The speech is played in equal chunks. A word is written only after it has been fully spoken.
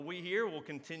We here will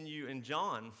continue in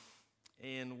John,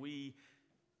 and we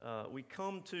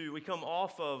come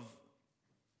off of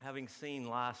having seen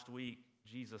last week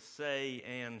Jesus say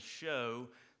and show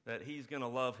that he's going to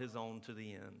love his own to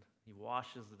the end. He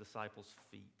washes the disciples'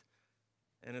 feet,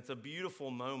 and it's a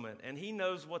beautiful moment, and he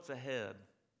knows what's ahead.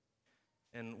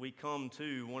 And we come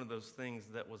to one of those things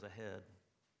that was ahead,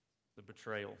 the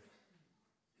betrayal.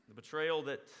 The betrayal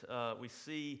that we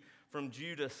see from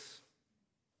Judas.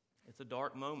 It's a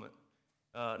dark moment.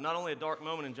 Not only a dark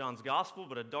moment in John's gospel,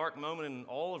 but a dark moment in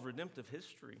all of redemptive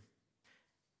history.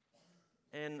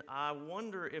 And I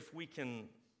wonder if we can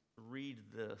read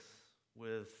this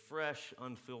with fresh,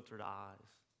 unfiltered eyes.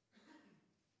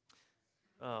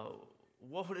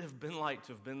 What would it have been like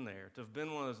to have been there, to have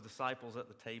been one of those disciples at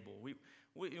the table?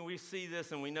 We see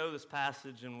this and we know this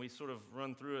passage and we sort of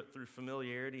run through it through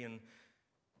familiarity,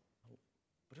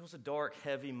 but it was a dark,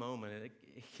 heavy moment.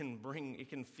 It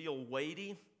can feel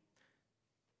weighty. It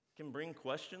can bring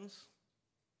questions.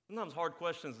 Sometimes hard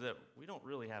questions that we don't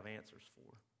really have answers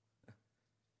for.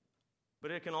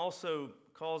 But it can also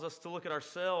cause us to look at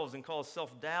ourselves and cause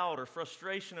self-doubt or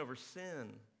frustration over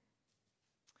sin.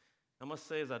 I must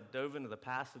say, as I dove into the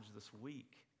passage this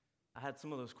week, I had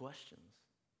some of those questions.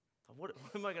 What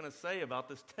am I going to say about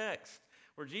this text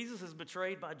where Jesus is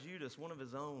betrayed by Judas, one of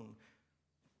his own?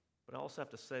 But I also have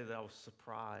to say that I was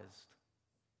surprised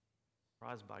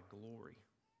by glory,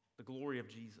 the glory of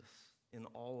Jesus in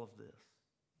all of this.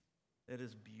 It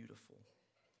is beautiful.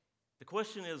 The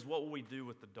question is, what will we do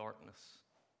with the darkness?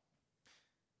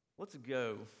 Let's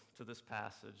go to this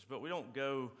passage, but we don't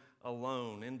go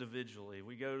alone, individually.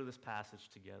 We go to this passage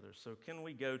together. So can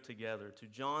we go together to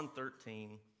John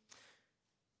 13?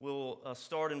 We'll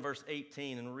start in verse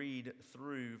 18 and read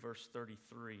through verse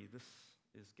 33. This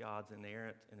is God's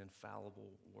inerrant and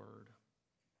infallible word.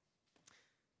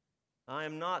 I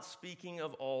am not speaking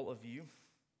of all of you.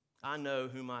 I know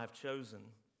whom I have chosen,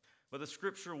 but the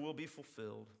scripture will be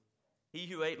fulfilled. He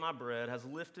who ate my bread has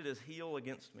lifted his heel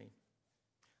against me.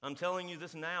 I'm telling you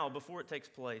this now before it takes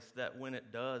place, that when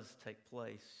it does take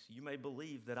place, you may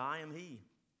believe that I am he.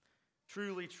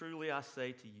 Truly, truly, I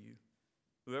say to you,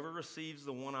 whoever receives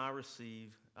the one I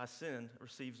send,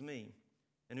 receives me.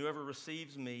 And whoever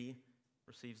receives me,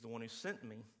 receives the one who sent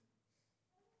me.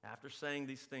 After saying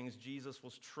these things, Jesus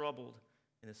was troubled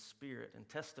in his spirit and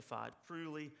testified,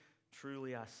 truly,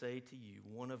 truly, I say to you,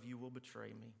 one of you will betray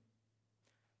me.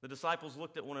 The disciples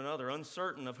looked at one another,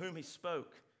 uncertain of whom he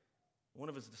spoke. One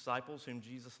of his disciples, whom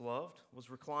Jesus loved, was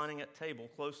reclining at table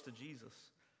close to Jesus.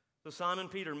 So Simon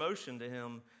Peter motioned to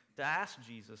him to ask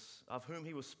Jesus of whom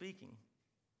he was speaking.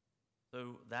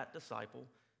 So that disciple,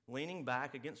 leaning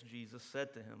back against Jesus,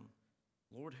 said to him,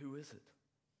 Lord, who is it?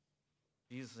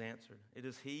 Jesus answered, it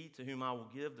is he to whom I will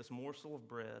give this morsel of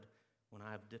bread when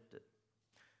I have dipped it.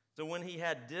 So when he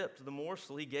had dipped the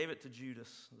morsel, he gave it to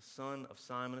Judas, the son of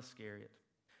Simon Iscariot.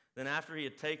 Then after he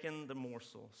had taken the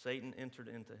morsel, Satan entered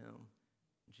into him.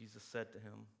 Jesus said to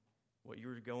him, what you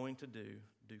are going to do,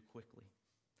 do quickly.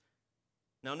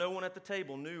 Now no one at the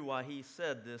table knew why he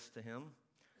said this to him.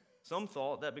 Some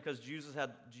thought that because Judas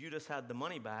had the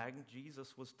money bag,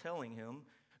 Jesus was telling him,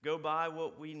 go buy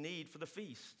what we need for the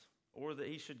feast, or that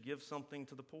he should give something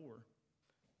to the poor.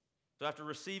 So after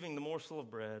receiving the morsel of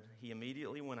bread, he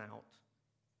immediately went out,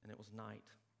 and it was night.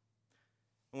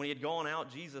 And when he had gone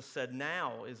out, Jesus said,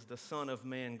 now is the Son of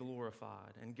Man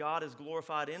glorified, and God is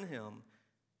glorified in him.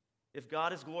 If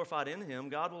God is glorified in him,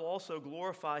 God will also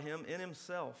glorify him in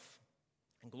himself,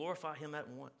 and glorify him at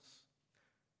once.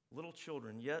 Little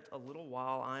children, yet a little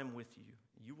while I am with you.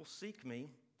 You will seek me,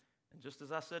 and just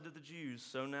as I said to the Jews,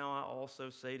 so now I also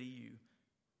say to you,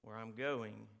 where I'm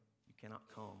going, you cannot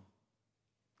come.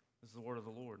 This is the word of the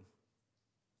Lord.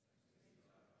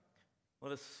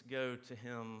 Let us go to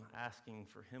him, asking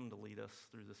for him to lead us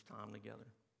through this time together.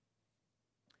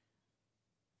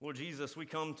 Lord Jesus, we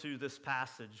come to this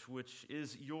passage, which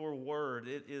is your word.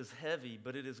 It is heavy,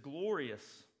 but it is glorious.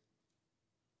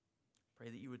 Pray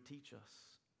that you would teach us.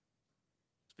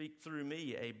 Speak through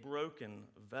me, a broken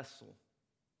vessel,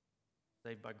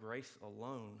 saved by grace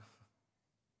alone,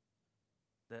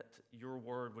 that your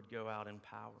word would go out in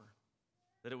power,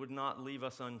 that it would not leave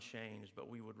us unchanged, but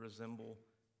we would resemble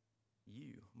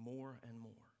you more and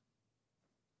more.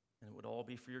 And it would all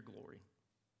be for your glory.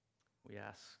 We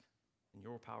ask in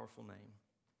your powerful name.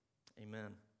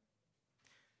 Amen.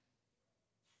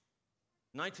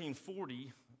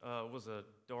 1940 was a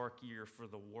dark year for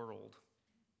the world.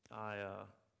 I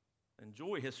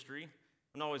enjoy history.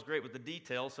 I'm not always great with the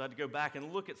details, so I had to go back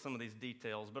and look at some of these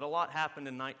details. But a lot happened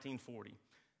in 1940.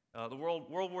 The World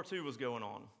War II was going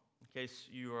on. In case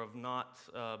you have not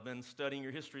been studying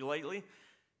your history lately,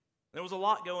 There was a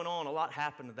lot going on, a lot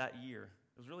happened that year.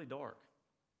 It was really dark.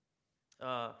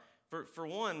 For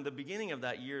one, the beginning of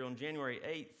that year, on January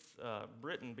 8th,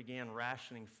 Britain began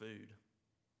rationing food.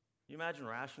 Can you imagine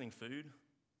rationing food?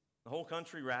 The whole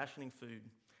country rationing food.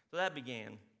 So that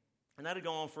began. And that had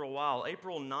gone on for a while.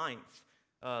 April 9th,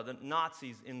 the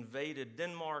Nazis invaded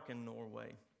Denmark and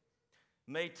Norway.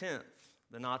 May 10th,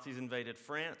 the Nazis invaded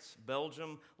France,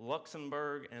 Belgium,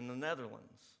 Luxembourg, and the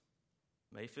Netherlands.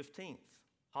 May 15th,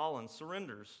 Holland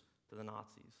surrenders to the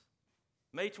Nazis.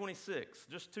 May 26th,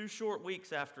 just 2 short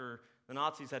weeks after the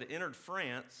Nazis had entered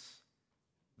France,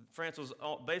 France was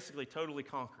basically totally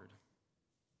conquered,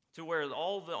 to where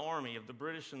all the army of the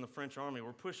British and the French army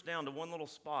were pushed down to one little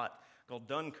spot called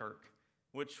Dunkirk,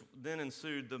 which then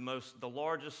ensued the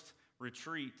largest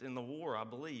retreat in the war, I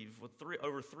believe, with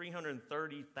over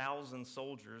 330,000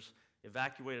 soldiers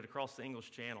evacuated across the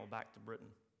English Channel back to Britain.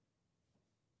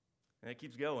 And it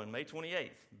keeps going. May 28th,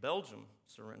 Belgium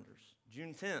surrenders.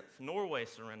 June 10th, Norway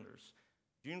surrenders.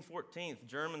 June 14th,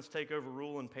 Germans take over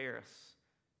rule in Paris.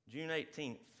 June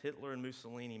 18th, Hitler and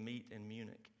Mussolini meet in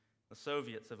Munich. The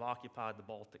Soviets have occupied the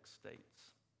Baltic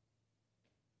states.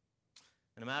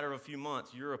 In a matter of a few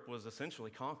months, Europe was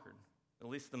essentially conquered, at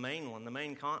least the mainland, the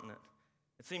main continent.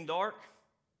 It seemed dark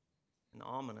and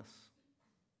ominous.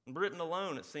 In Britain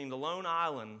alone, it seemed a lone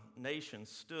island nation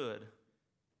stood,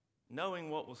 knowing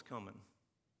what was coming.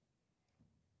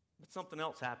 But something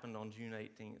else happened on June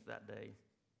 18th that day.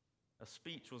 A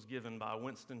speech was given by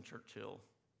Winston Churchill.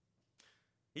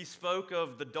 He spoke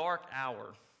of the dark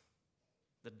hour,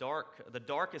 the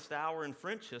darkest hour in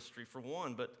French history for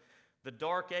one, but the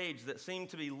dark age that seemed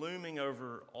to be looming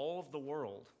over all of the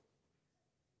world.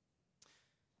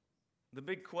 The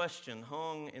big question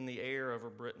hung in the air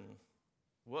over Britain.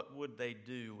 What would they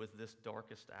do with this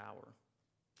darkest hour?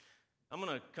 I'm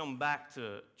going to come back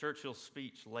to Churchill's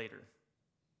speech later.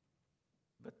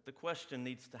 But the question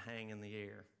needs to hang in the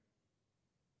air.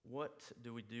 What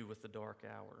do we do with the dark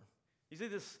hour? You see,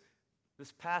 this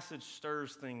passage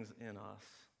stirs things in us.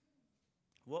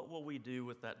 What will we do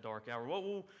with that dark hour?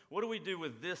 What do we do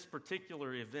with this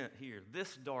particular event here,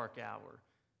 this dark hour?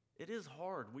 It is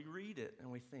hard. We read it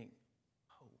and we think,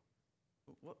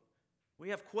 what? We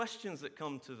have questions that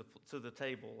come to the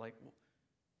table, like,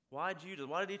 why Judas?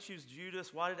 Why did he choose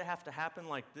Judas? Why did it have to happen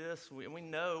like this? We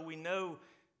know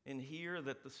in here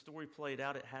that the story played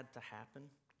out, it had to happen,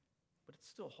 but it's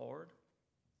still hard.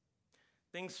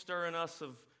 Things stir in us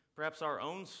of perhaps our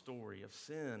own story of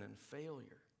sin and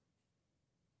failure.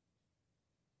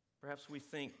 Perhaps we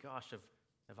think, gosh,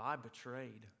 have I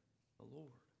betrayed the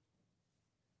Lord?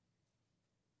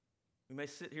 We may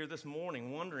sit here this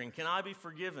morning wondering, can I be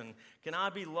forgiven? Can I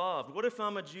be loved? What if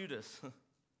I'm a Judas?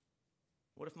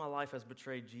 What if my life has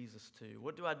betrayed Jesus too?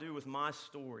 What do I do with my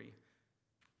story?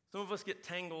 Some of us get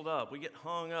tangled up. We get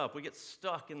hung up. We get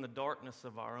stuck in the darkness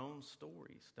of our own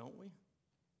stories, don't we?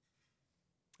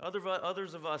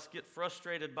 Others of us get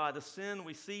frustrated by the sin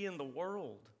we see in the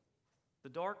world, the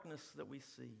darkness that we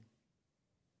see.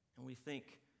 And we think,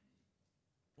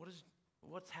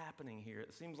 what's happening here?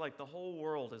 It seems like the whole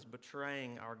world is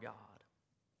betraying our God.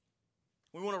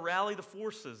 We want to rally the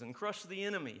forces and crush the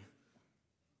enemy.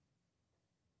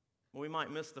 We might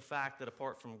miss the fact that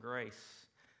apart from grace,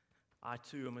 I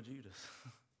too am a Judas.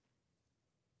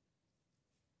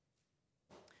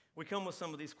 We come with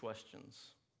some of these questions.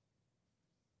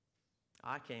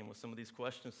 I came with some of these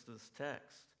questions to this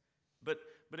text. But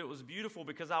it was beautiful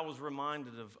because I was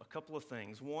reminded of a couple of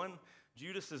things. One,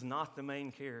 Judas is not the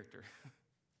main character.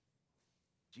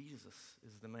 Jesus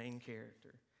is the main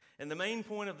character. And the main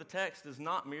point of the text is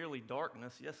not merely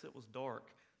darkness. Yes, it was dark.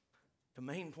 The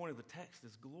main point of the text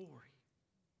is glory.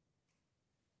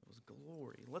 It was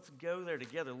glory. Let's go there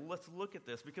together. Let's look at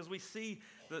this because we see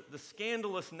the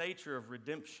scandalous nature of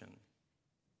redemption.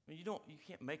 I mean, you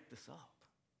can't make this up.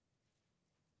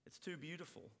 It's too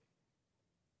beautiful.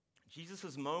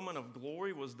 Jesus' moment of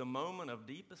glory was the moment of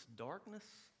deepest darkness.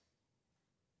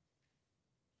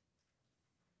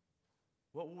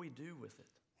 What will we do with it?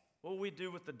 What will we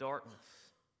do with the darkness?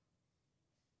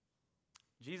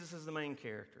 Jesus is the main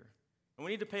character. And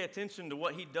we need to pay attention to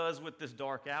what he does with this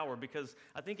dark hour because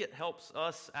I think it helps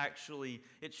us actually,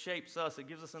 it shapes us, it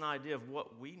gives us an idea of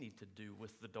what we need to do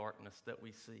with the darkness that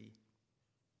we see.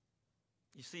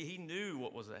 You see, he knew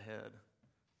what was ahead.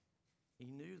 He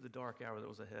knew the dark hour that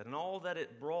was ahead and all that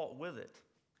it brought with it.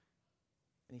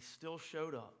 And he still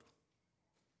showed up.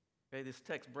 Okay, this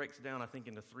text breaks down, I think,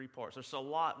 into 3 parts. There's a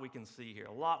lot we can see here,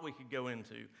 a lot we could go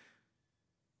into.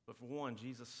 But for one,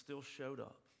 Jesus still showed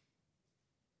up.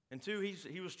 And 2,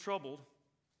 he was troubled,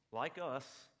 like us.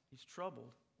 He's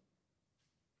troubled.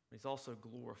 But he's also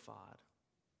glorified.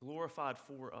 glorified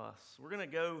for us. We're going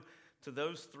to go to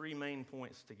those three main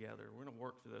points together. We're going to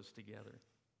work through those together.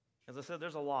 As I said,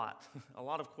 there's a lot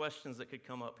of questions that could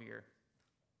come up here.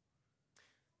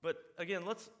 But again,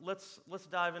 let's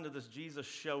dive into this Jesus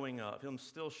showing up, him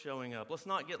still showing up. Let's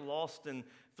not get lost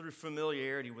through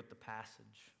familiarity with the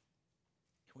passage.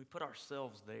 Can we put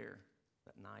ourselves there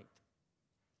that night?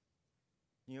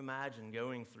 Can you imagine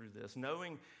going through this?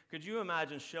 Could you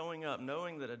imagine showing up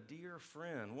knowing that a dear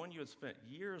friend, one you had spent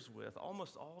years with,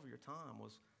 almost all of your time,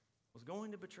 was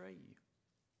going to betray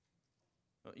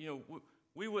you?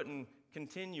 We wouldn't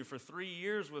continue for 3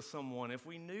 years with someone if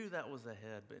we knew that was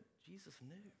ahead, but Jesus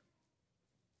knew.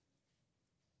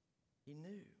 He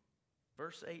knew.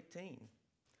 Verse 18,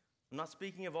 I'm not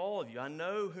speaking of all of you. I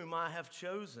know whom I have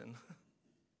chosen.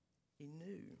 He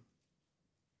knew.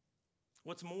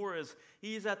 What's more is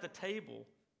he is at the table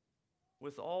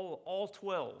with all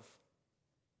 12.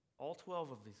 All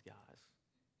 12 of these guys,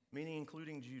 meaning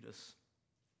including Judas.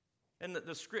 And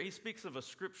he speaks of a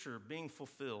scripture being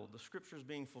fulfilled. The scripture's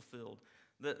being fulfilled.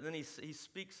 Then he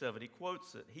speaks of it. He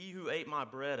quotes it. He who ate my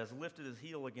bread has lifted his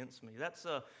heel against me. That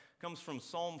comes from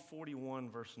Psalm 41,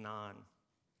 verse 9.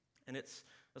 And it's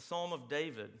a psalm of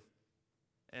David.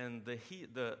 And the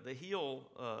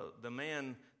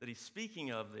man that he's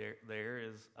speaking of there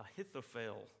is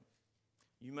Ahithophel.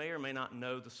 You may or may not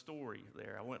know the story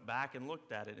there. I went back and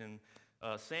looked at it in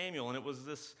Samuel, and it was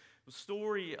this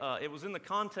story. It was in the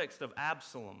context of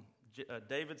Absalom,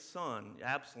 David's son,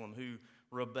 Absalom, who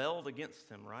rebelled against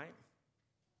him, right?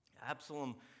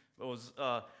 Absalom was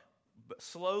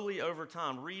slowly over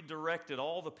time redirected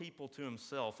all the people to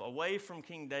himself, away from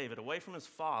King David, away from his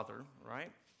father,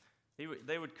 right?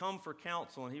 They would come for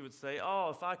counsel, and he would say,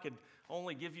 "Oh, if I could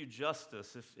only give you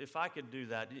justice, if I could do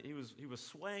that." He was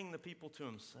swaying the people to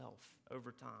himself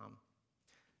over time.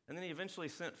 And then he eventually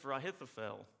sent for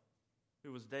Ahithophel,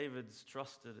 who was David's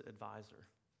trusted advisor.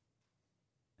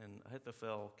 And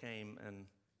Ahithophel came and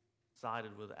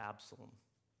sided with Absalom.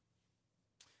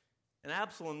 And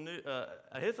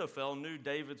Ahithophel knew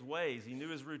David's ways. He knew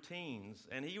his routines.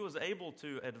 And he was able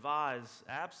to advise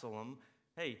Absalom,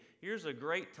 hey, here's a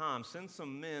great time. Send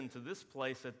some men to this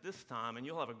place at this time, and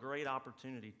you'll have a great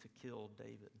opportunity to kill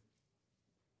David.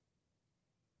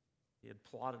 He had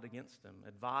plotted against him,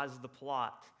 advised the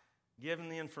plot, given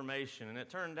the information. And it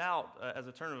turned out, as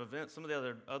a turn of events, some of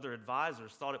the other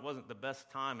advisors thought it wasn't the best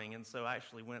timing, and so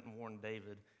actually went and warned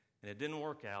David. And it didn't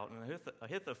work out. And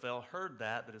Ahithophel heard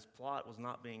that his plot was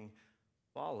not being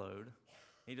followed.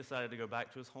 He decided to go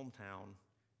back to his hometown,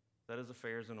 set his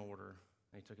affairs in order,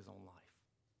 and he took his own life.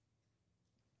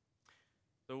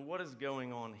 So what is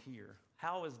going on here?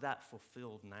 How is that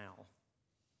fulfilled now?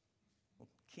 Well,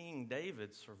 King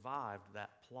David survived that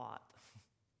plot,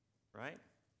 right?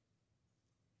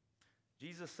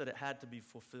 Jesus said it had to be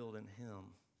fulfilled in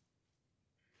him.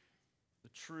 The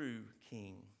true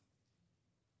king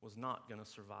was not going to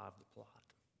survive the plot.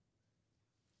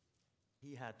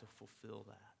 He had to fulfill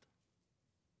that.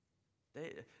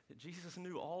 Jesus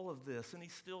knew all of this, and he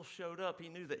still showed up. He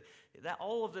knew that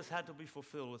all of this had to be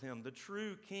fulfilled with him. The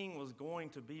true king was going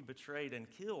to be betrayed and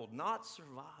killed, not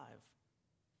survive.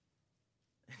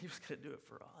 And he was going to do it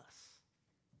for us.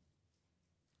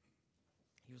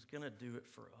 He was going to do it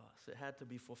for us. It had to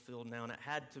be fulfilled now, and it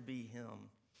had to be him.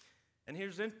 And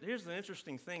here's the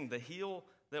interesting thing. The heel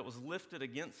that was lifted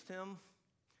against him,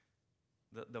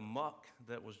 the muck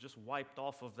that was just wiped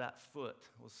off of that foot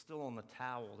was still on the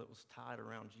towel that was tied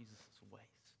around Jesus' waist.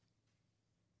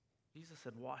 Jesus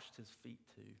had washed his feet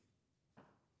too.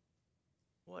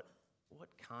 What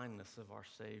kindness of our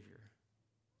Savior.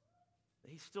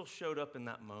 He still showed up in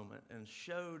that moment and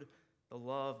showed the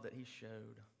love that he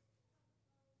showed.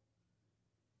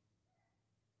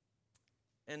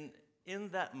 And in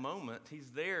that moment, he's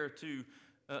there to,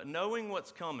 knowing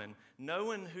what's coming,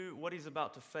 knowing what he's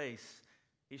about to face.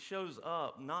 He shows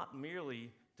up not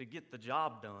merely to get the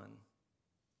job done,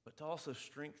 but to also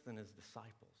strengthen his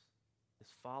disciples, his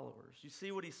followers. You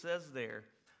see what he says there?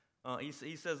 He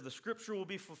says, the scripture will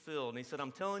be fulfilled. And he said,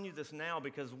 I'm telling you this now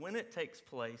because when it takes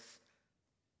place,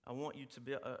 I want you to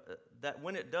be, that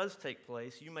when it does take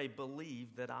place, you may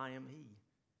believe that I am he.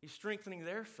 He's strengthening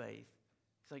their faith.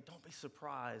 He's like, don't be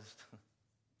surprised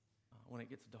when it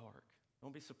gets dark.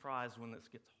 Don't be surprised when this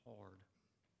gets hard.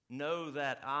 Know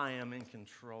that I am in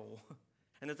control.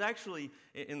 And it's actually,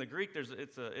 in the Greek,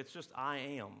 it's just I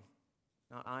am.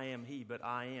 Not I am he, but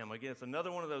I am. Again, it's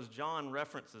another one of those John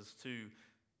references to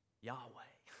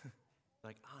Yahweh.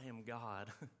 Like, I am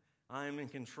God. I am in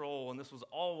control, and this was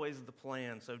always the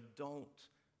plan, so don't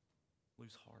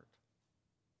lose heart.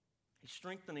 He's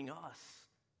strengthening us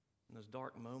in those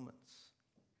dark moments.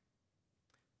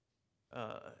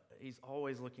 he's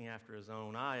always looking after his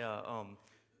own.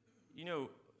 In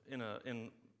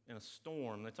a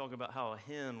storm, they talk about how a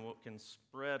hen can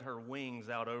spread her wings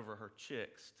out over her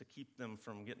chicks to keep them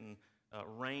from getting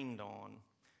rained on.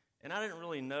 And I didn't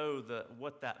really know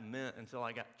what that meant until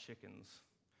I got chickens.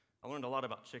 I learned a lot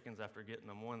about chickens after getting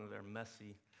them. One, they're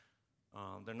messy.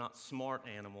 They're not smart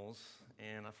animals,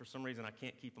 and for some reason I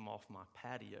can't keep them off my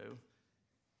patio.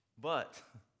 But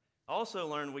I also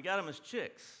learned we got them as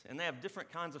chicks, and they have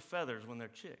different kinds of feathers when they're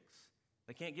chicks.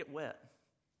 They can't get wet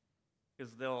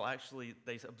because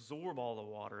they absorb all the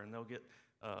water, and they'll get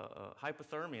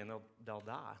hypothermia, and they'll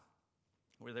die.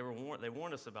 Where they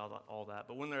warned us about all that.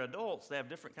 But when they're adults, they have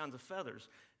different kinds of feathers,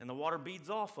 and the water beads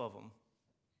off of them.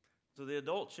 So the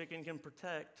adult chicken can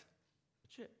protect the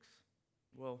chicks.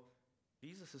 Well,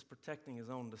 Jesus is protecting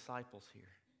his own disciples here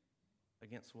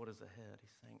against what is ahead.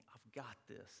 He's saying, I've got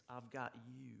this. I've got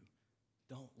you.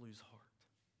 Don't lose heart.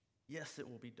 Yes, it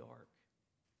will be dark,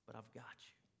 but I've got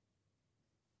you.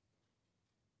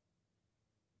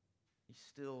 He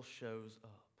still shows up.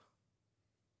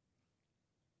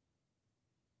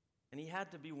 And he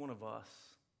had to be one of us.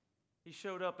 He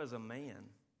showed up as a man,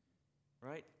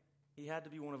 right? He had to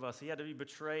be one of us. He had to be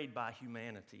betrayed by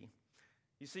humanity.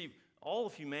 You see, all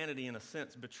of humanity, in a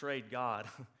sense, betrayed God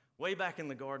way back in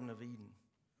the Garden of Eden.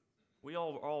 We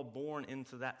all are all born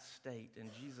into that state, and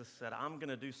Jesus said, I'm going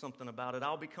to do something about it.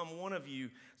 I'll become one of you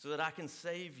so that I can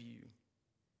save you.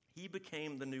 He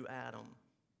became the new Adam.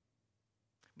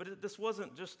 But this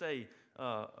wasn't just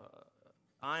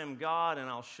I am God and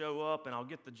I'll show up and I'll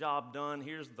get the job done.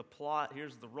 Here's the plot.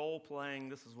 Here's the role playing.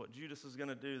 This is what Judas is going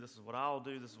to do. This is what I'll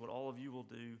do. This is what all of you will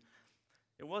do.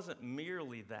 It wasn't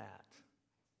merely that.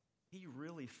 He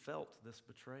really felt this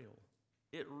betrayal.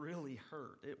 It really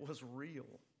hurt. It was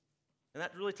real. And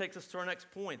that really takes us to our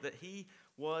next point, that he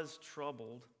was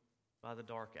troubled by the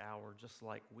dark hour, just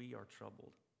like we are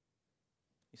troubled.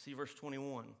 You see verse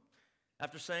 21.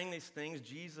 After saying these things,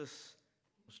 Jesus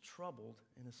was troubled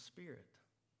in his spirit.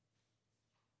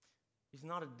 He's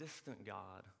not a distant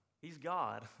God. He's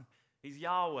God. He's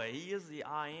Yahweh. He is the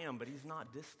I am, but he's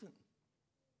not distant.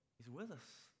 He's with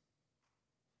us.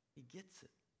 He gets it.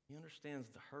 He understands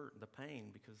the hurt and the pain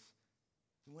because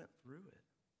he went through it.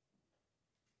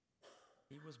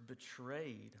 He was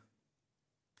betrayed.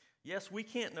 Yes, we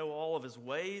can't know all of his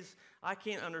ways. I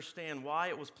can't understand why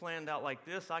it was planned out like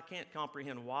this. I can't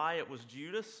comprehend why it was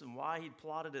Judas and why he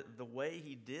plotted it the way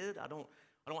he did. I don't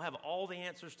have all the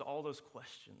answers to all those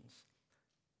questions.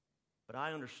 But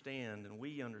I understand, and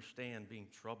we understand being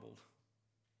troubled.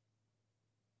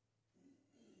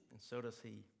 And so does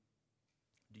he.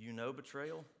 Do you know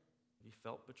betrayal? Have you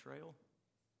felt betrayal?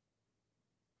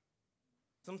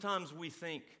 Sometimes we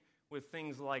think with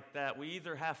things like that, we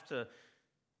either have to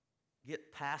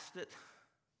get past it,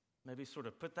 maybe sort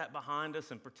of put that behind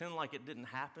us and pretend like it didn't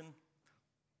happen,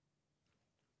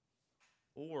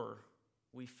 or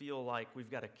we feel like we've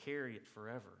got to carry it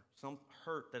forever, some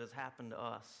hurt that has happened to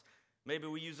us. Maybe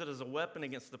we use it as a weapon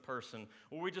against the person,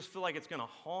 or we just feel like it's going to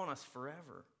haunt us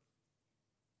forever.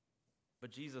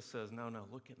 But Jesus says, no,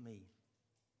 look at me.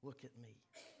 Look at me.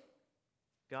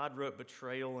 God wrote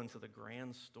betrayal into the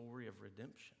grand story of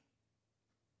redemption.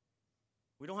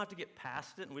 We don't have to get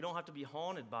past it, and we don't have to be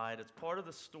haunted by it. It's part of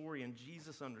the story, and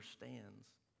Jesus understands.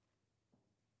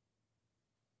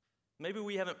 Maybe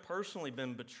we haven't personally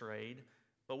been betrayed,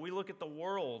 but we look at the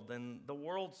world, and the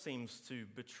world seems to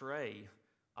betray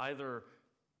either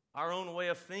our own way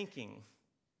of thinking,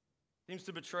 seems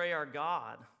to betray our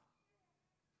God.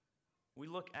 We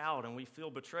look out and we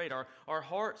feel betrayed. Our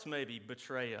hearts maybe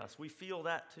betray us. We feel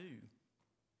that too.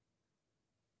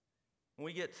 And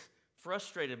we get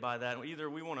frustrated by that. Either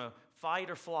we want to fight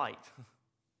or flight.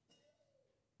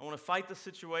 I want to fight the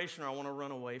situation or I want to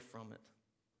run away from it.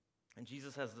 And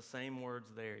Jesus has the same words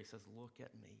there. He says, look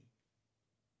at me.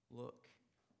 Look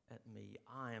at me.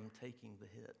 I am taking the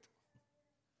hit.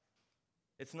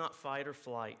 It's not fight or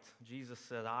flight. Jesus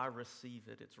said, I receive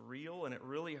it. It's real and it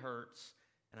really hurts.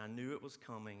 And I knew it was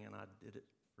coming and I did it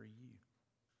for you.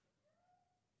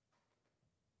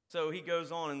 So he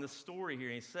goes on in this story here.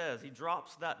 He says, he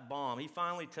drops that bomb. He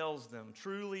finally tells them,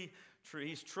 truly,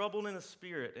 he's troubled in the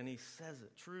spirit. And he says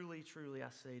it, truly, truly, I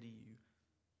say to you,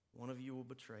 one of you will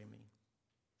betray me.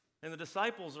 And the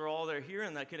disciples are all there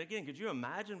hearing that. Could you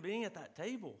imagine being at that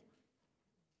table?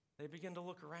 They begin to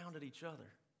look around at each other.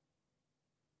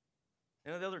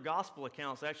 And in the other gospel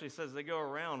accounts, it actually says they go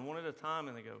around one at a time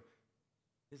and they go,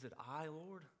 is it I,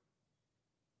 Lord?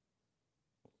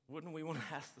 Wouldn't we want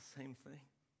to ask the same thing?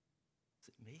 Is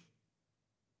it me?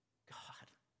 God,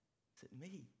 is it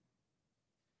me?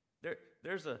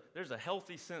 There's a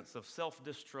healthy sense of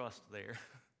self-distrust there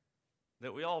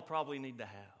that we all probably need to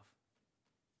have.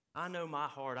 I know my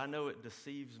heart. I know it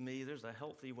deceives me. There's a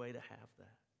healthy way to have that.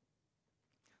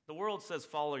 The world says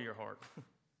follow your heart.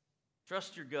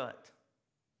 Trust your gut.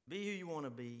 Be who you want to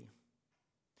be.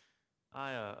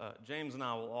 James and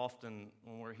I will often,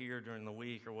 when we're here during the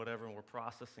week or whatever, and we're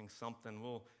processing something,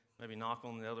 we'll maybe knock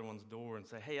on the other one's door and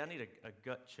say, hey, I need a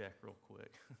gut check real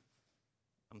quick.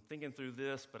 I'm thinking through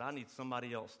this, but I need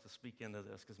somebody else to speak into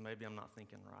this because maybe I'm not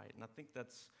thinking right. And I think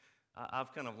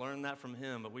I've kind of learned that from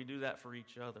him, but we do that for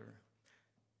each other.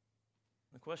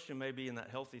 The question may be in that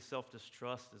healthy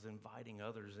self-distrust is inviting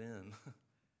others in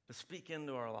to speak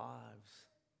into our lives,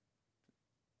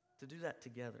 to do that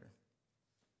together.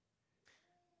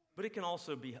 But it can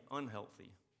also be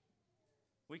unhealthy.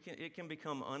 It can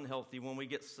become unhealthy when we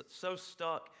get so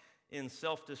stuck in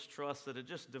self-distrust that it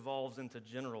just devolves into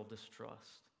general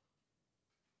distrust.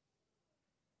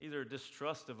 Either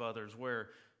distrust of others where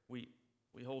we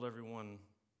hold everyone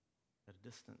at a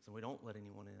distance and we don't let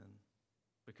anyone in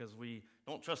because we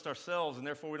don't trust ourselves and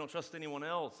therefore we don't trust anyone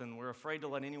else and we're afraid to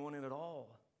let anyone in at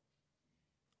all.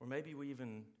 Or maybe we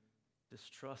even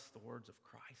distrust the words of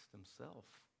Christ himself.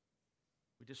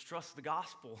 We distrust the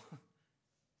gospel.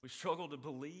 We struggle to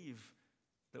believe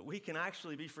that we can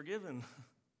actually be forgiven.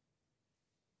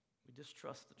 We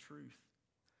distrust the truth.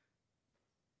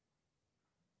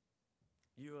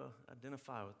 You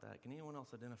identify with that. Can anyone else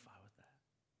identify with that?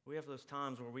 We have those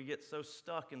times where we get so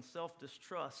stuck in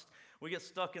self-distrust. We get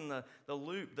stuck in the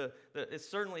loop. It's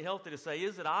certainly healthy to say,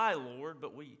 is it I, Lord?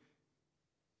 But we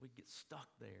get stuck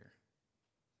there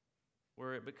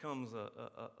where it becomes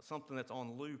something that's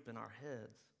on loop in our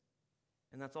heads.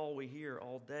 And that's all we hear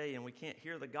all day, and we can't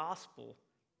hear the gospel.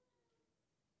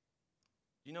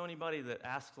 Do you know anybody that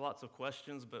asks lots of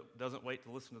questions but doesn't wait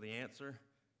to listen to the answer?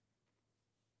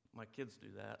 My kids do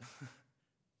that.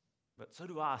 But so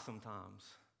do I sometimes.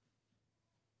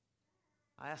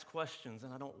 I ask questions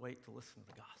and I don't wait to listen to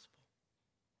the gospel.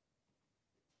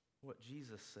 What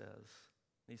Jesus says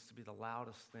needs to be the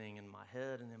loudest thing in my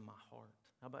head and in my heart.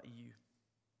 How about you?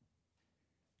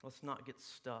 Let's not get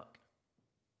stuck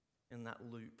in that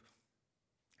loop.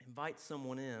 Invite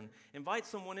someone in. Invite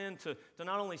someone in to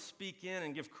not only speak in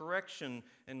and give correction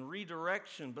and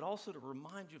redirection, but also to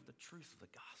remind you of the truth of the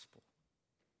gospel.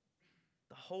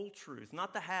 The whole truth,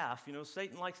 not the half. You know,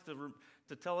 Satan likes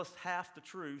to tell us half the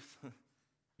truth.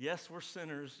 Yes, we're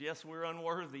sinners. Yes, we're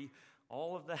unworthy.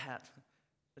 All of that.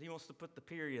 But he wants to put the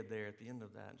period there at the end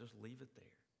of that and just leave it there.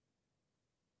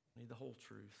 We need the whole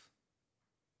truth.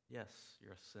 Yes,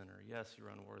 you're a sinner. Yes, you're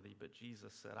unworthy. But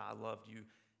Jesus said, I loved you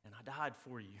and I died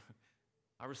for you.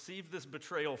 I received this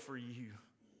betrayal for you.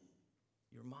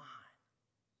 You're mine.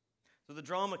 So the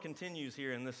drama continues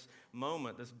here in this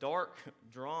moment, this dark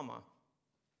drama.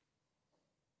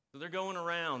 So they're going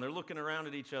around, they're looking around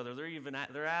at each other,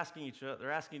 they're asking each other,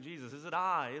 they're asking Jesus, is it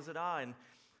I? Is it I? And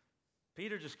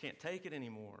Peter just can't take it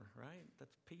anymore, right?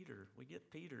 That's Peter. We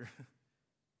get Peter.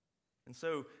 And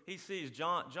so he sees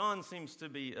John seems to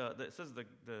be, it says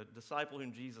the disciple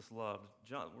whom Jesus loved.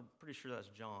 John, we're pretty sure that's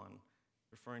John,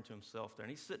 referring to himself there.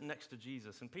 And he's sitting next to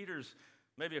Jesus. And Peter's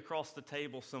maybe across the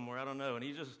table somewhere, I don't know. And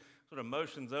he just sort of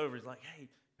motions over. He's like, hey,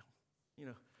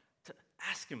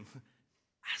 ask him.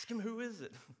 Ask him, who is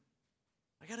it?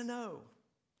 I got to know.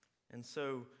 And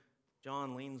so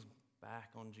John leans back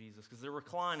on Jesus because they're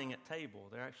reclining at table.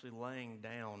 They're actually laying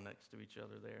down next to each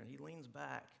other there. And he leans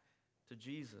back to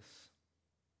Jesus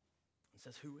and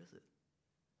says, who is it?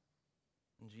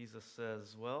 And Jesus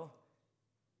says, well,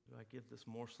 who I give this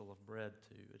morsel of bread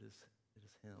to, it is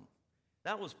him.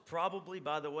 That was probably,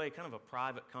 by the way, kind of a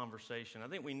private conversation. I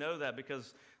think we know that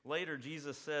because later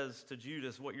Jesus says to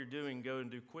Judas, what you're doing, go and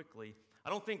do quickly. I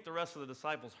don't think the rest of the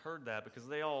disciples heard that because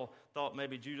they all thought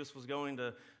maybe Judas was going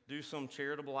to do some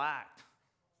charitable act.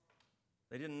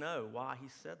 They didn't know why he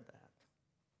said that.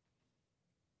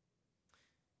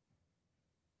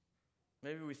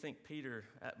 Maybe we think Peter,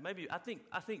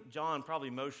 I think John probably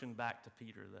motioned back to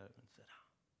Peter, though, and said,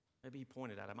 maybe he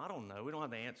pointed at him. I don't know. We don't have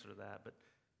the answer to that, but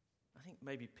I think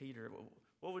maybe Peter,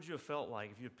 what would you have felt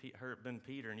like if you had been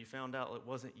Peter and you found out it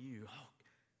wasn't you?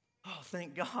 Oh,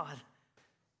 thank God.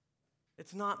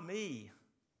 It's not me.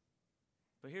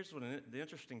 But here's what the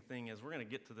interesting thing is. We're going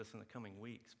to get to this in the coming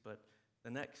weeks, but the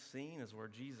next scene is where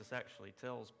Jesus actually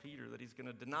tells Peter that he's going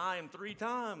to deny him 3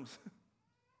 times.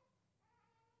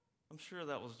 I'm sure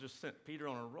that was just sent Peter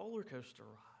on a roller coaster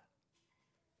ride.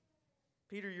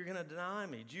 Peter, you're going to deny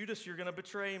me. Judas, you're going to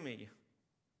betray me.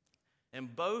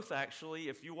 And both actually,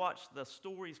 if you watch the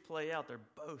stories play out, they're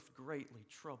both greatly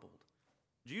troubled.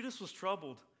 Judas was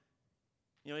troubled.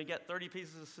 He got 30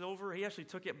 pieces of silver. He actually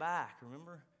took it back,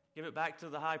 remember? Give it back to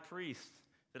the high priest.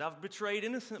 That I've betrayed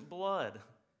innocent blood.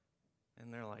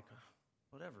 And they're like,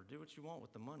 whatever, do what you want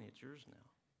with the money. It's yours now.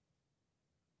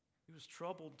 He was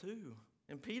troubled too.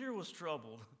 And Peter was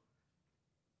troubled.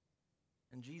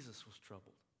 And Jesus was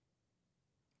troubled.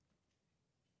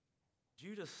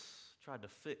 Judas tried to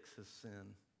fix his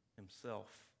sin himself.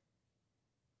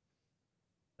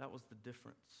 That was the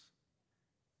difference.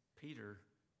 Peter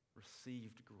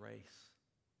received grace.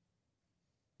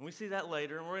 And we see that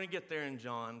later, and we're going to get there in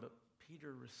John, but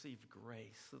Peter received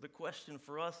grace. So the question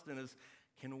for us then is,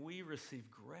 can we receive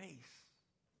grace?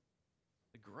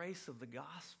 The grace of the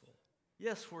gospel.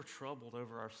 Yes, we're troubled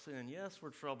over our sin. Yes, we're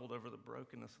troubled over the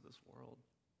brokenness of this world.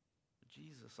 But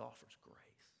Jesus offers grace.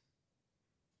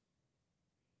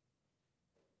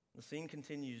 The scene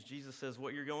continues. Jesus says,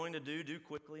 what you're going to do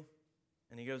quickly.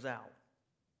 And he goes out.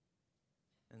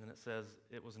 And then it says,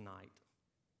 it was night.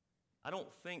 I don't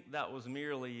think that was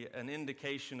merely an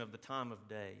indication of the time of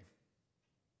day.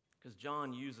 Because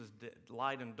John uses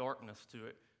light and darkness to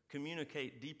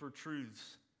communicate deeper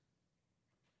truths,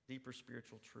 deeper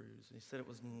spiritual truths. And he said it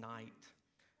was night.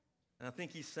 And I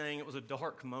think he's saying it was a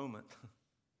dark moment.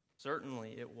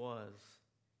 Certainly it was.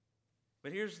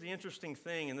 But here's the interesting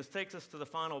thing, and this takes us to the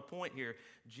final point here.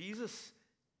 Jesus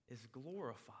is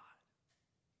glorified.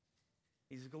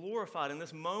 He's glorified in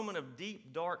this moment of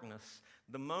deep darkness,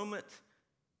 the moment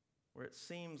where it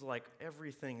seems like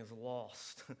everything is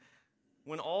lost.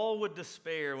 When all would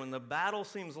despair, when the battle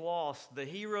seems lost, the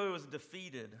hero is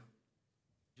defeated.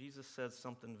 Jesus says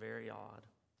something very odd.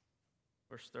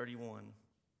 Verse 31,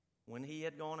 when he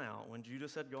had gone out, when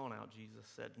Judas had gone out, Jesus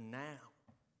said, now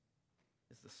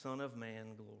is the Son of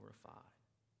Man glorified.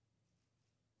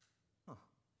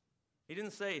 He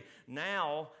didn't say,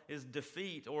 now is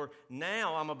defeat, or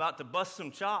now I'm about to bust some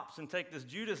chops and take this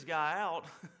Judas guy out.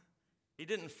 He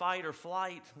didn't fight or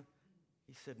flight.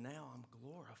 He said, now I'm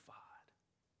glorified.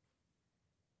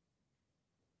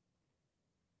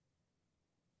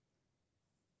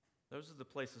 Those are the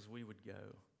places we would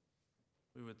go.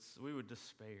 We would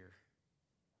despair.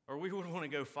 Or we would want to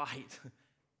go fight.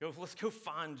 Let's go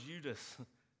find Judas.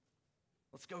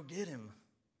 Let's go get him.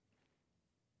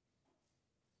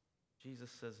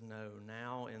 Jesus says, no,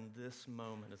 now in this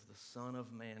moment is the Son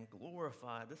of Man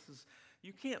glorified.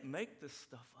 You can't make this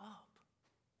stuff up.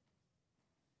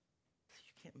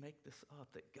 You can't make this up,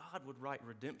 that God would write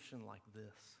redemption like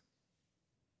this.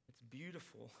 It's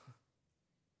beautiful.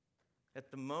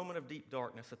 At the moment of deep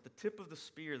darkness, at the tip of the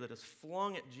spear that is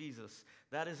flung at Jesus,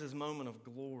 that is his moment of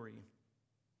glory.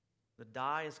 The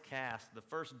die is cast, the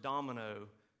first domino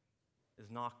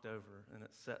is knocked over, and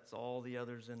it sets all the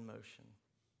others in motion.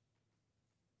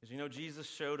 Because Jesus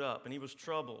showed up, and he was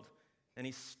troubled, and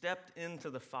he stepped into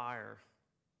the fire.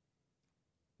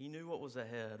 He knew what was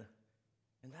ahead,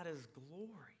 and that is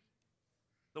glory.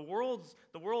 The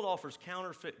world offers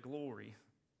counterfeit glory,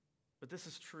 but this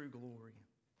is true glory.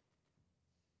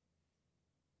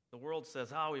 The world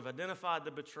says, we've identified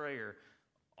the betrayer,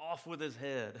 off with his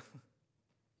head.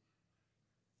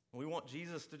 We want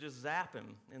Jesus to just zap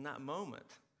him in that moment.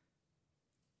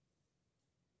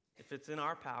 If it's in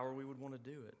our power, we would want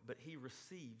to do it. But he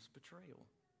receives betrayal.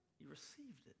 He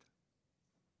received it.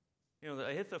 The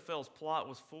Ahithophel's plot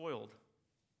was foiled.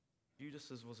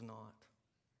 Judas's was not.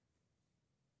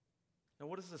 Now,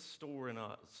 what does this stir in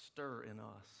us?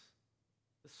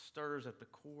 This stirs at the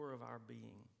core of our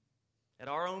being. At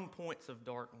our own points of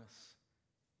darkness.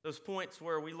 Those points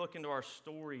where we look into our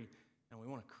story and we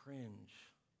want to cringe.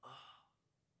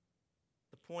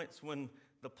 The points when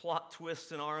the plot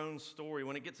twists in our own story,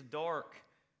 when it gets dark,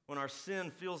 when our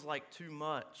sin feels like too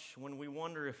much, when we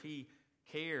wonder if he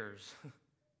cares.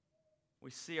 We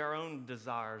see our own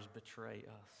desires betray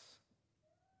us.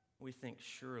 We think,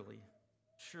 surely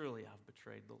I've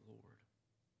betrayed the Lord.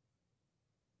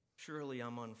 Surely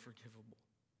I'm unforgivable.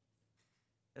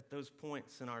 At those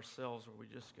points in ourselves where we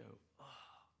just go,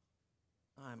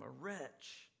 I'm a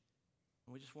wretch,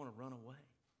 and we just want to run away.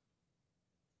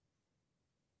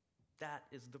 That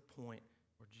is the point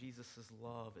where Jesus'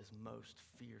 love is most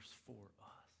fierce for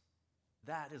us.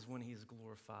 That is when he's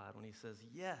glorified, when he says,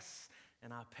 yes,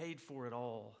 and I paid for it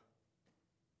all.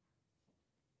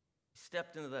 He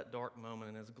stepped into that dark moment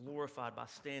and is glorified by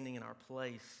standing in our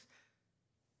place.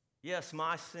 Yes,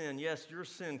 my sin, yes, your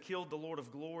sin killed the Lord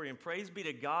of glory, and praise be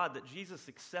to God that Jesus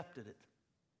accepted it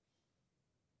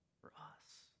for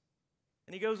us.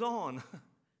 And he goes on.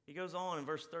 He goes on in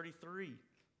verse 33.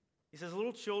 He says,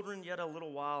 little children, yet a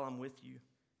little while I'm with you.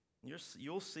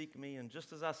 You'll seek me, and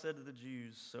just as I said to the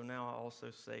Jews, so now I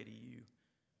also say to you,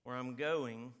 where I'm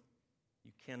going,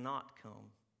 you cannot come.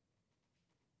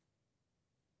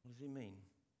 What does he mean?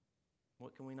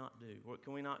 What can we not do? What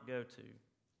can we not go to?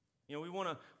 You know, we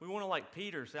want to like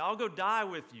Peter say, I'll go die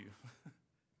with you.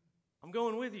 I'm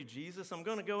going with you, Jesus. I'm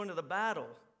going to go into the battle.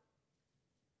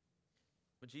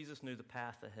 But Jesus knew the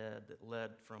path ahead that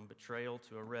led from betrayal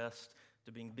to arrest,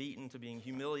 to being beaten, to being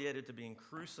humiliated, to being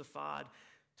crucified,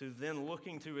 to then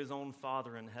looking to his own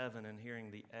Father in heaven and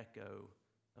hearing the echo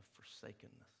of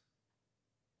forsakenness.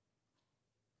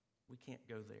 We can't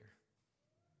go there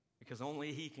because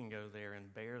only he can go there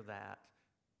and bear that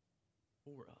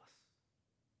for us.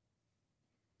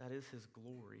 That is his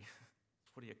glory.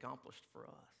 It's what he accomplished for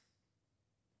us.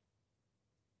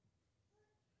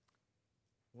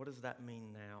 What does that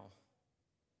mean now?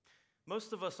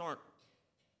 Most of us aren't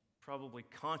probably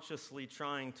consciously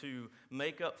trying to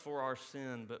make up for our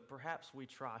sin, but perhaps we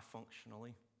try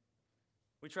functionally.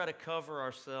 We try to cover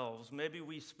ourselves. Maybe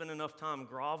we spend enough time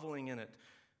groveling in it,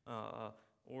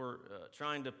 or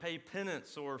trying to pay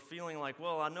penance, or feeling like,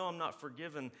 well, I know I'm not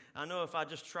forgiven. I know if I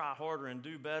just try harder and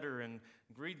do better and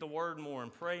read the Word more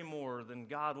and pray more, then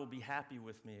God will be happy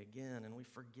with me again. And we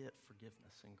forget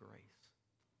forgiveness and grace.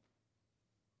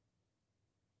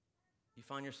 You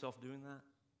find yourself doing that?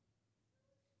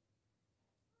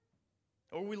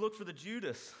 Or we look for the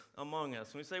Judas among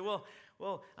us, and we say, well,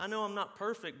 I know I'm not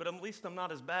perfect, but at least I'm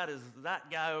not as bad as that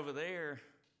guy over there.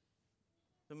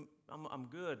 I'm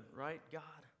good, right, God?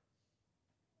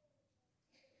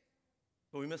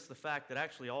 But we miss the fact that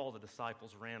actually all the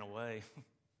disciples ran away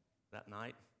that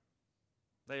night.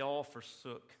 They all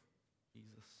forsook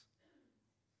Jesus.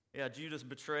 Yeah, Judas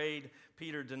betrayed,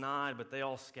 Peter denied, but they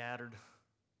all scattered.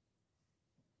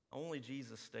 Only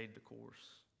Jesus stayed the course.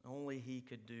 Only he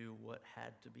could do what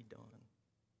had to be done.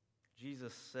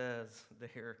 Jesus says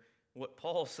there, what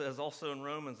Paul says also in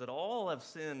Romans, that all have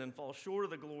sinned and fall short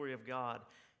of the glory of God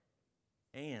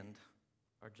and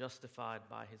are justified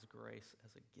by his grace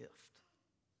as a gift.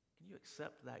 Can you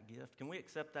accept that gift? Can we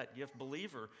accept that gift?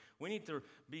 Believer, we need to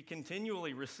be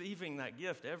continually receiving that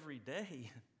gift every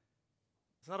day.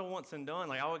 It's not a once and done,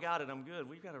 like, oh, I got it, I'm good.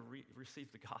 We've got to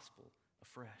receive the gospel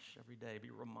afresh every day, be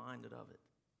reminded of it.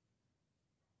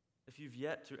 If you've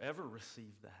yet to ever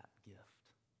receive that gift,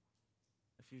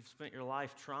 if you've spent your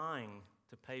life trying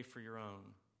to pay for your own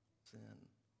sin,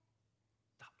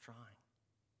 stop trying.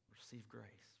 Receive grace.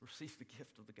 Receive the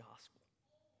gift of the gospel.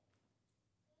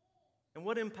 And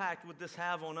what impact would this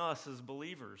have on us as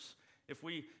believers if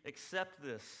we accept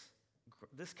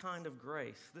this kind of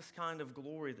grace, this kind of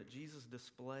glory that Jesus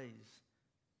displays?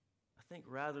 I think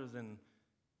rather than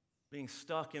being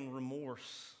stuck in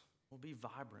remorse, we'll be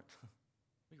vibrant,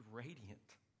 be radiant.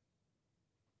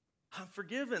 I'm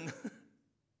forgiven.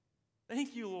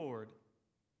 Thank you, Lord.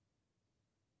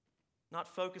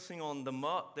 Not focusing on the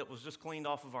muck that was just cleaned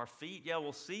off of our feet. Yeah,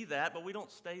 we'll see that, but we don't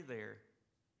stay there.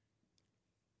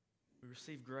 We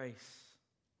receive grace.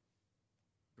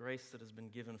 Grace that has been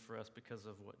given for us because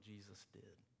of what Jesus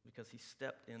did, because he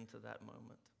stepped into that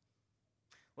moment.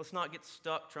 Let's not get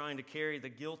stuck trying to carry the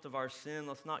guilt of our sin.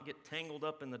 Let's not get tangled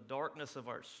up in the darkness of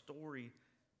our story.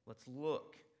 Let's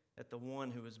look at the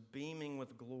one who is beaming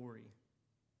with glory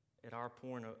at our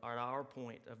point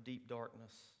of deep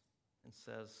darkness and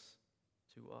says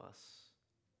to us,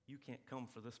 you can't come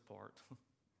for this part.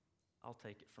 I'll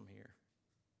take it from here.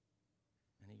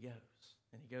 And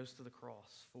he goes to the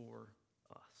cross for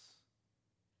us.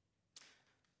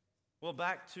 Well,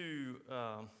 back to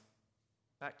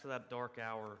that dark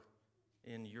hour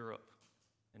in Europe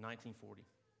in 1940.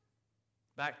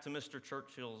 Back to Mr.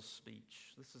 Churchill's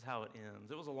speech. This is how it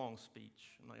ends. It was a long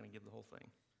speech. I'm not going to give the whole thing.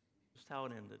 Just how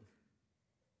it ended.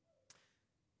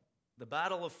 The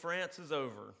Battle of France is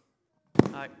over.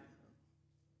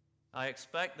 I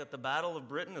expect that the Battle of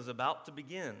Britain is about to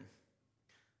begin.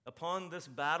 Upon this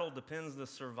battle depends the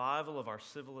survival of our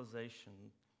civilization.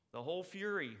 The whole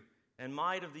fury and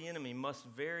might of the enemy must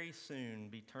very soon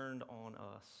be turned on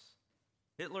us.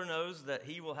 Hitler knows that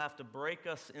he will have to break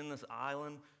us in this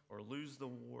island or lose the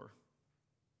war.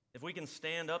 If we can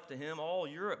stand up to him, all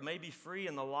Europe may be free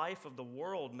and the life of the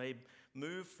world may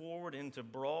move forward into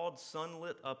broad,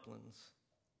 sunlit uplands.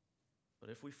 But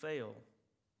if we fail,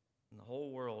 and the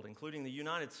whole world, including the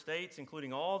United States,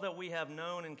 including all that we have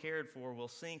known and cared for, will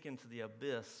sink into the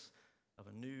abyss of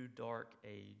a new dark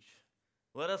age.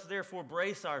 Let us therefore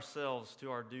brace ourselves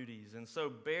to our duties, and so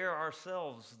bear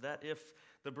ourselves that if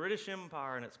the British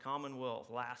Empire and its Commonwealth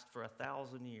last for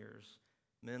 1,000 years,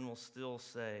 men will still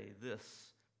say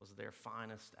this was their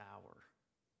finest hour.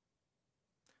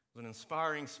 It was an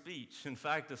inspiring speech. In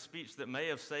fact, a speech that may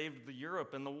have saved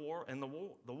Europe and the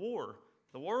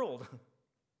world.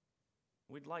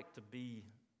 We'd like to be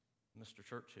Mr.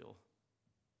 Churchill.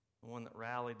 the one that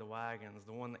rallied the wagons,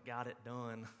 the one that got it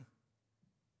done,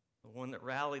 the one that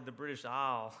rallied the British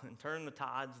Isle and turned the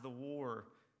tides of the war,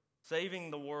 saving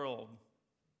the world.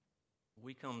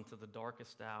 We come to the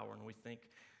darkest hour and we think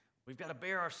we've got to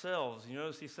bear ourselves. You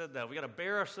notice he said that. We've got to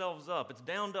bear ourselves up. It's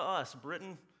down to us,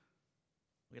 Britain.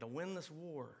 We've got to win this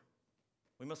war.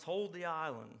 We must hold the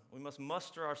island. We must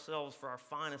muster ourselves for our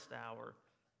finest hour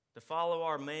to follow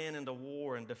our man into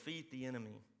war and defeat the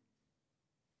enemy.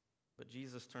 But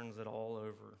Jesus turns it all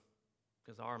over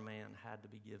because our man had to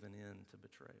be given in to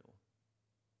betrayal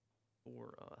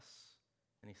for us.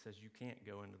 And he says, you can't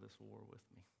go into this war with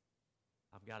me.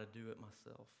 I've got to do it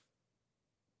myself.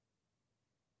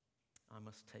 I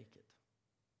must take it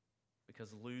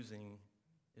because losing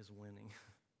is winning.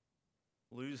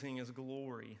 Losing is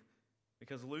glory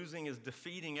because losing is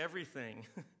defeating everything.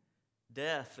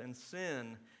 Death and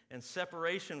sin and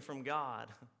separation from God.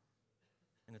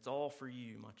 And it's all for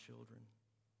you, my children.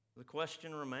 The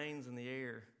question remains in the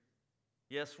air.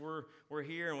 Yes, we're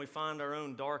here and we find our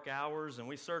own dark hours and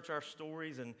we search our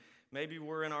stories and maybe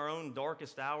we're in our own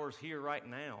darkest hours here right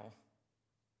now.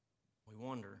 We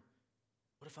wonder,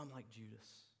 what if I'm like Judas?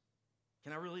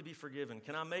 Can I really be forgiven?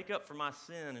 Can I make up for my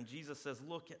sin? And Jesus says,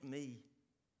 look at me.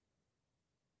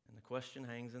 And the question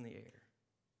hangs in the air.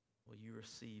 Will you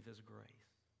receive his grace?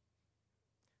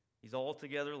 He's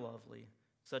altogether lovely,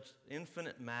 such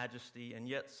infinite majesty, and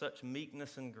yet such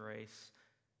meekness and grace,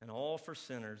 and all for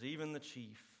sinners, even the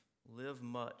chief. Live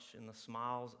much in the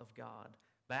smiles of God.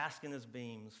 Bask in his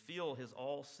beams. Feel his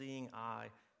all-seeing eye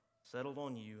settled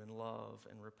on you in love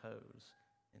and repose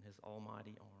in his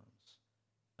almighty arms.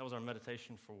 That was our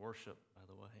meditation for worship, by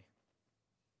the way.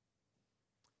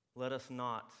 Let us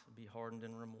not be hardened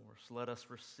in remorse. Let us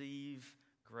receive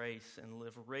grace and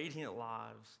live radiant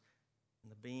lives in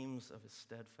the beams of his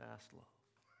steadfast love.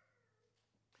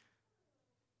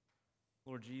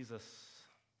 Lord Jesus,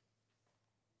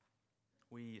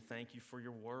 we thank you for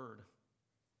your word.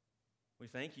 We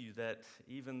thank you that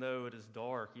even though it is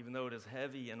dark, even though it is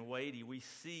heavy and weighty, we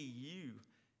see you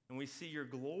and we see your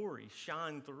glory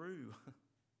shine through.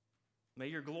 May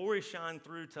your glory shine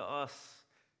through to us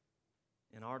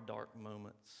in our dark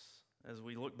moments as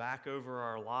we look back over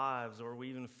our lives or we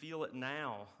even feel it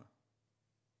now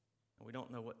and we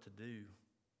don't know what to do.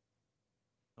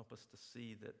 Help us to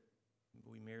see that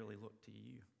we merely look to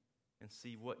you and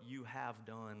see what you have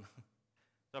done.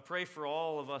 So I pray for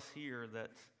all of us here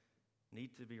that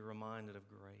need to be reminded of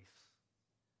grace.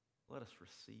 Let us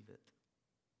receive it.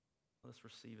 Let us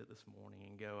receive it this morning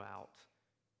and go out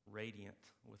radiant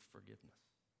with forgiveness.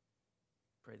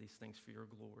 Pray these things for your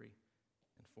glory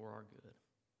and for our good.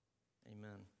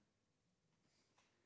 Amen.